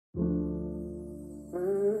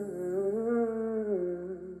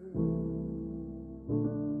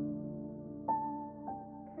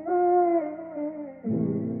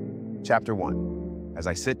Chapter 1. As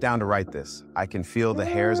I sit down to write this, I can feel the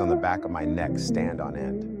hairs on the back of my neck stand on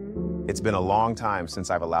end. It's been a long time since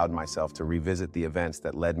I've allowed myself to revisit the events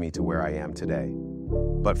that led me to where I am today.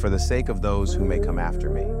 But for the sake of those who may come after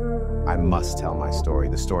me, I must tell my story,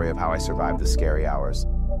 the story of how I survived the scary hours.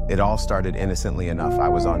 It all started innocently enough. I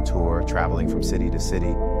was on tour, traveling from city to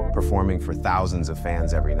city, performing for thousands of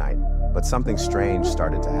fans every night. But something strange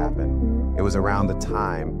started to happen. It was around the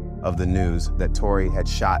time of the news that Tori had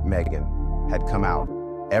shot Megan had come out.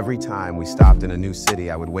 Every time we stopped in a new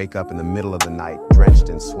city, I would wake up in the middle of the night, drenched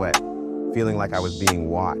in sweat, feeling like I was being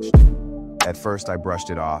watched. At first, I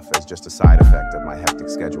brushed it off as just a side effect of my hectic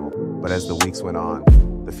schedule, but as the weeks went on,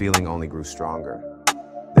 the feeling only grew stronger.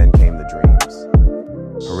 Then came the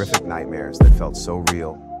dreams. Horrific nightmares that felt so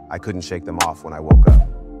real, I couldn't shake them off. When I woke up,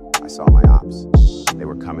 I saw my ops. They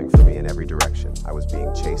were coming for me in every direction. I was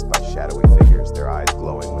being chased by shadowy figures, their eyes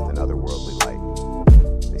glowing with an otherworldly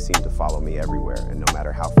light. They seemed to follow me everywhere, and no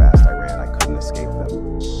matter how fast I ran, I couldn't escape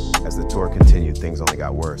them. As the tour continued, things only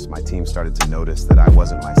got worse. My team started to notice that I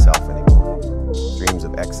wasn't myself anymore. Dreams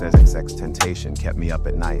of XXX temptation kept me up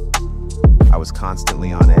at night. I was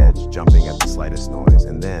constantly on edge, jumping at the slightest noise,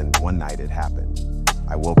 and then, one night, it happened.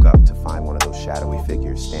 I woke up to find one of those shadowy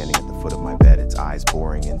figures standing at the foot of my bed, its eyes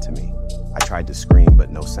boring into me. I tried to scream, but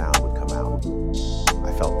no sound would come out.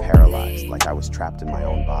 I felt paralyzed, like I was trapped in my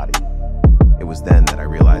own body. It was then that I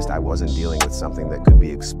realized I wasn't dealing with something that could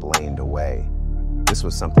be explained away. This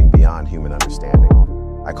was something beyond human understanding.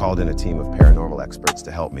 I called in a team of paranormal experts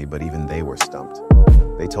to help me, but even they were stumped.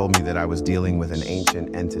 They told me that I was dealing with an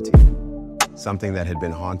ancient entity, something that had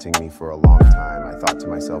been haunting me for a long time. I thought to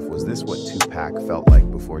myself, was this what Tupac felt like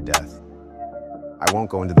before death? I won't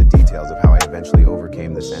go into the details of how I eventually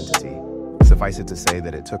overcame this entity. Suffice it to say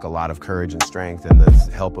that it took a lot of courage and strength and the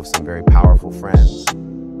help of some very powerful friends.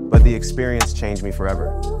 But the experience changed me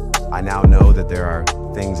forever. I now know that there are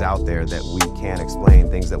things out there that we can't explain,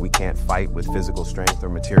 things that we can't fight with physical strength or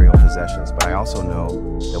material possessions, but I also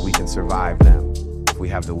know that we can survive them if we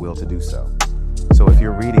have the will to do so. So if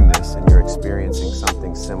you're reading this and you're experiencing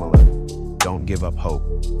something similar, don't give up hope.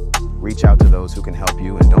 Reach out to those who can help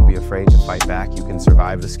you, and don't be afraid to fight back. You can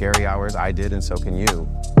survive the scary hours. I did, and so can you.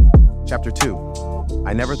 Chapter 2.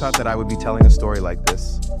 I never thought that I would be telling a story like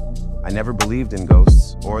this. I never believed in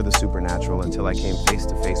ghosts or the supernatural until I came face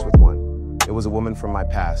to face with one. It was a woman from my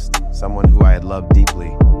past, someone who I had loved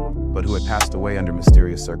deeply, but who had passed away under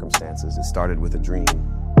mysterious circumstances. It started with a dream.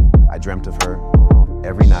 I dreamt of her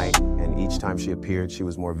every night, and each time she appeared, she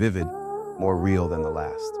was more vivid, more real than the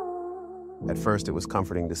last. At first, it was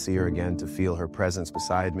comforting to see her again, to feel her presence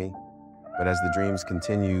beside me. But as the dreams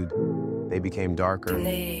continued, they became darker,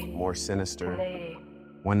 more sinister.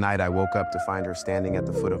 One night, I woke up to find her standing at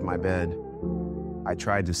the foot of my bed. I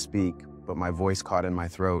tried to speak, but my voice caught in my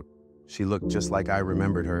throat. She looked just like I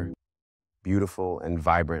remembered her, beautiful and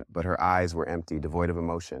vibrant, but her eyes were empty, devoid of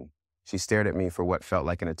emotion. She stared at me for what felt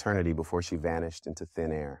like an eternity before she vanished into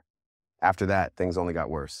thin air. After that, things only got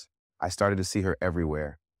worse. I started to see her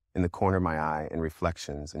everywhere, in the corner of my eye, in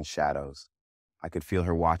reflections and shadows. I could feel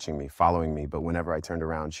her watching me, following me, but whenever I turned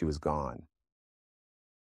around, she was gone.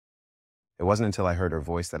 It wasn't until I heard her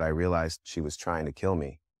voice that I realized she was trying to kill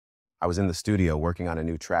me. I was in the studio working on a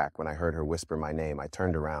new track when I heard her whisper my name. I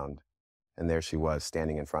turned around, and there she was,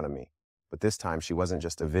 standing in front of me. But this time, she wasn't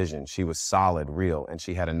just a vision. She was solid, real, and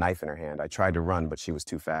she had a knife in her hand. I tried to run, but she was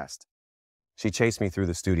too fast. She chased me through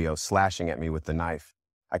the studio, slashing at me with the knife.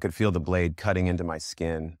 I could feel the blade cutting into my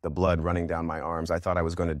skin, the blood running down my arms. I thought I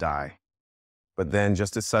was going to die. But then,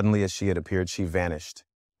 just as suddenly as she had appeared, she vanished.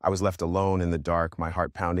 I was left alone in the dark, my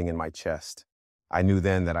heart pounding in my chest. I knew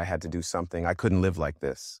then that I had to do something. I couldn't live like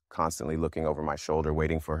this, constantly looking over my shoulder,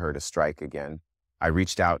 waiting for her to strike again. I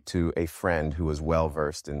reached out to a friend who was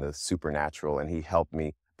well-versed in the supernatural, and he helped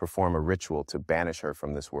me perform a ritual to banish her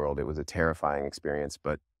from this world. It was a terrifying experience,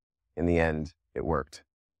 but in the end, it worked.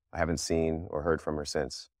 I haven't seen or heard from her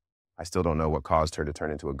since. I still don't know what caused her to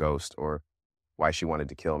turn into a ghost or why she wanted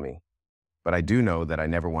to kill me. But I do know that I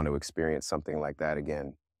never want to experience something like that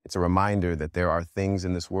again. It's a reminder that there are things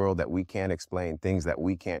in this world that we can't explain, things that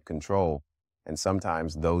we can't control, and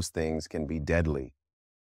sometimes those things can be deadly.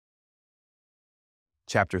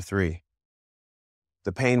 Chapter 3.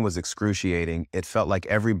 The pain was excruciating. It felt like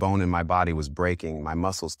every bone in my body was breaking, my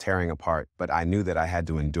muscles tearing apart, but I knew that I had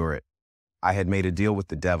to endure it. I had made a deal with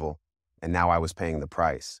the devil, and now I was paying the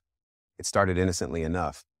price. It started innocently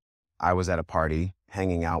enough. I was at a party,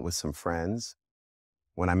 hanging out with some friends,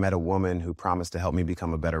 when I met a woman who promised to help me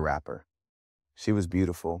become a better rapper. She was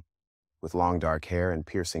beautiful, with long dark hair and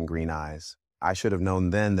piercing green eyes. I should have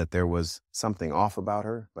known then that there was something off about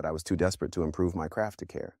her, but I was too desperate to improve my craft to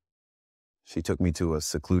care. She took me to a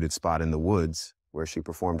secluded spot in the woods where she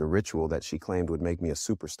performed a ritual that she claimed would make me a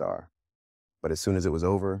superstar. But as soon as it was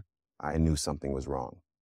over, I knew something was wrong.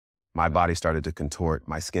 My body started to contort,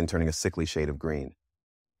 my skin turning a sickly shade of green.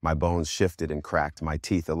 My bones shifted and cracked, my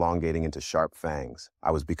teeth elongating into sharp fangs.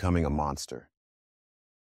 I was becoming a monster.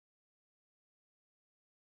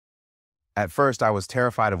 At first, I was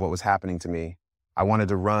terrified of what was happening to me. I wanted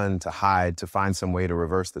to run, to hide, to find some way to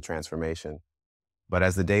reverse the transformation. But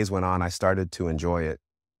as the days went on, I started to enjoy it.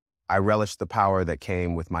 I relished the power that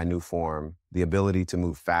came with my new form, the ability to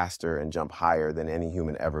move faster and jump higher than any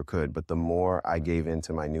human ever could. But the more I gave in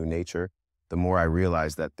to my new nature, the more I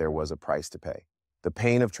realized that there was a price to pay. The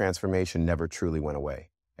pain of transformation never truly went away.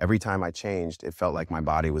 Every time I changed, it felt like my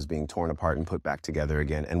body was being torn apart and put back together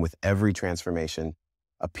again. And with every transformation,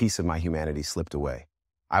 a piece of my humanity slipped away.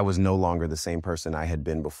 I was no longer the same person I had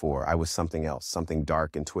been before. I was something else, something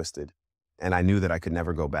dark and twisted. And I knew that I could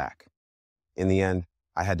never go back. In the end,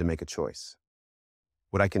 I had to make a choice.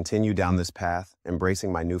 Would I continue down this path,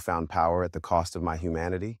 embracing my newfound power at the cost of my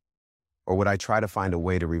humanity? Or would I try to find a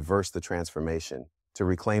way to reverse the transformation, to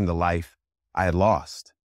reclaim the life I had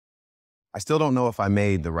lost? I still don't know if I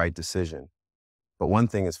made the right decision, but one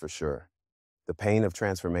thing is for sure. The pain of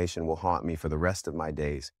transformation will haunt me for the rest of my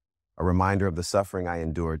days, a reminder of the suffering I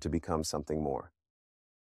endured to become something more.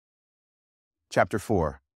 Chapter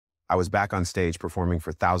 4. I was back on stage performing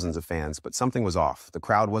for thousands of fans, but something was off. The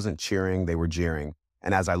crowd wasn't cheering, they were jeering.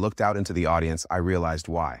 And as I looked out into the audience, I realized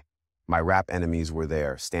why. My rap enemies were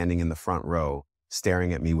there, standing in the front row,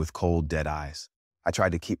 staring at me with cold, dead eyes. I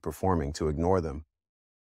tried to keep performing, to ignore them.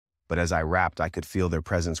 But as I rapped, I could feel their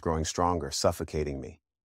presence growing stronger, suffocating me.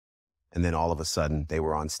 And then all of a sudden, they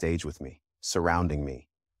were on stage with me, surrounding me,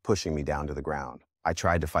 pushing me down to the ground. I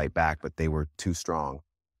tried to fight back, but they were too strong.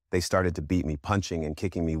 They started to beat me, punching and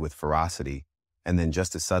kicking me with ferocity, and then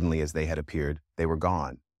just as suddenly as they had appeared, they were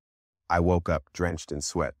gone. I woke up drenched in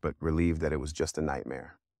sweat, but relieved that it was just a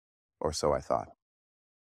nightmare. Or so I thought.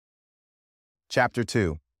 Chapter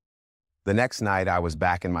 2. The next night, I was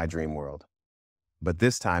back in my dream world. But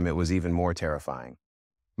this time, it was even more terrifying.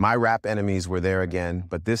 My rap enemies were there again,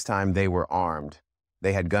 but this time they were armed.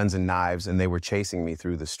 They had guns and knives, and they were chasing me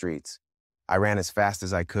through the streets. I ran as fast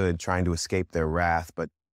as I could, trying to escape their wrath, but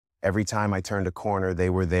every time I turned a corner, they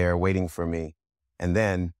were there waiting for me. And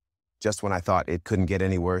then, just when I thought it couldn't get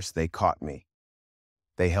any worse, they caught me.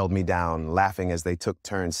 They held me down, laughing as they took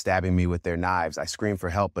turns stabbing me with their knives. I screamed for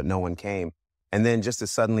help, but no one came. And then, just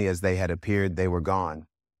as suddenly as they had appeared, they were gone.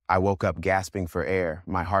 I woke up gasping for air,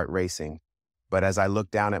 my heart racing. But as I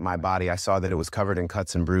looked down at my body, I saw that it was covered in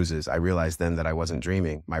cuts and bruises. I realized then that I wasn't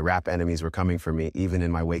dreaming. My rap enemies were coming for me, even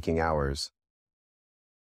in my waking hours.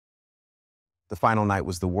 The final night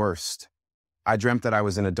was the worst. I dreamt that I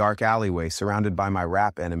was in a dark alleyway, surrounded by my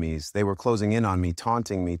rap enemies. They were closing in on me,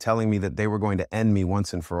 taunting me, telling me that they were going to end me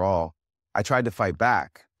once and for all. I tried to fight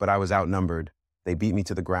back, but I was outnumbered. They beat me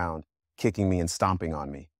to the ground, kicking me and stomping on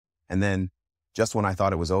me. And then, just when I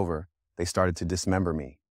thought it was over, they started to dismember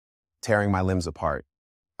me, tearing my limbs apart.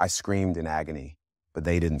 I screamed in agony, but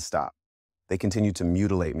they didn't stop. They continued to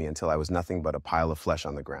mutilate me until I was nothing but a pile of flesh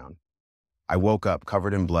on the ground. I woke up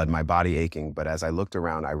covered in blood, my body aching, but as I looked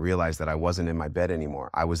around, I realized that I wasn't in my bed anymore.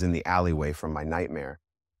 I was in the alleyway from my nightmare.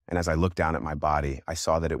 And as I looked down at my body, I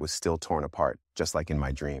saw that it was still torn apart, just like in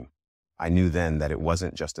my dream. I knew then that it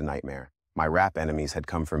wasn't just a nightmare. My rap enemies had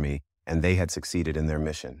come for me, and they had succeeded in their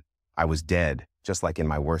mission. I was dead, just like in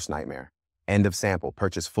my worst nightmare. End of sample.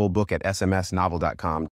 Purchase full book at smsnovel.com.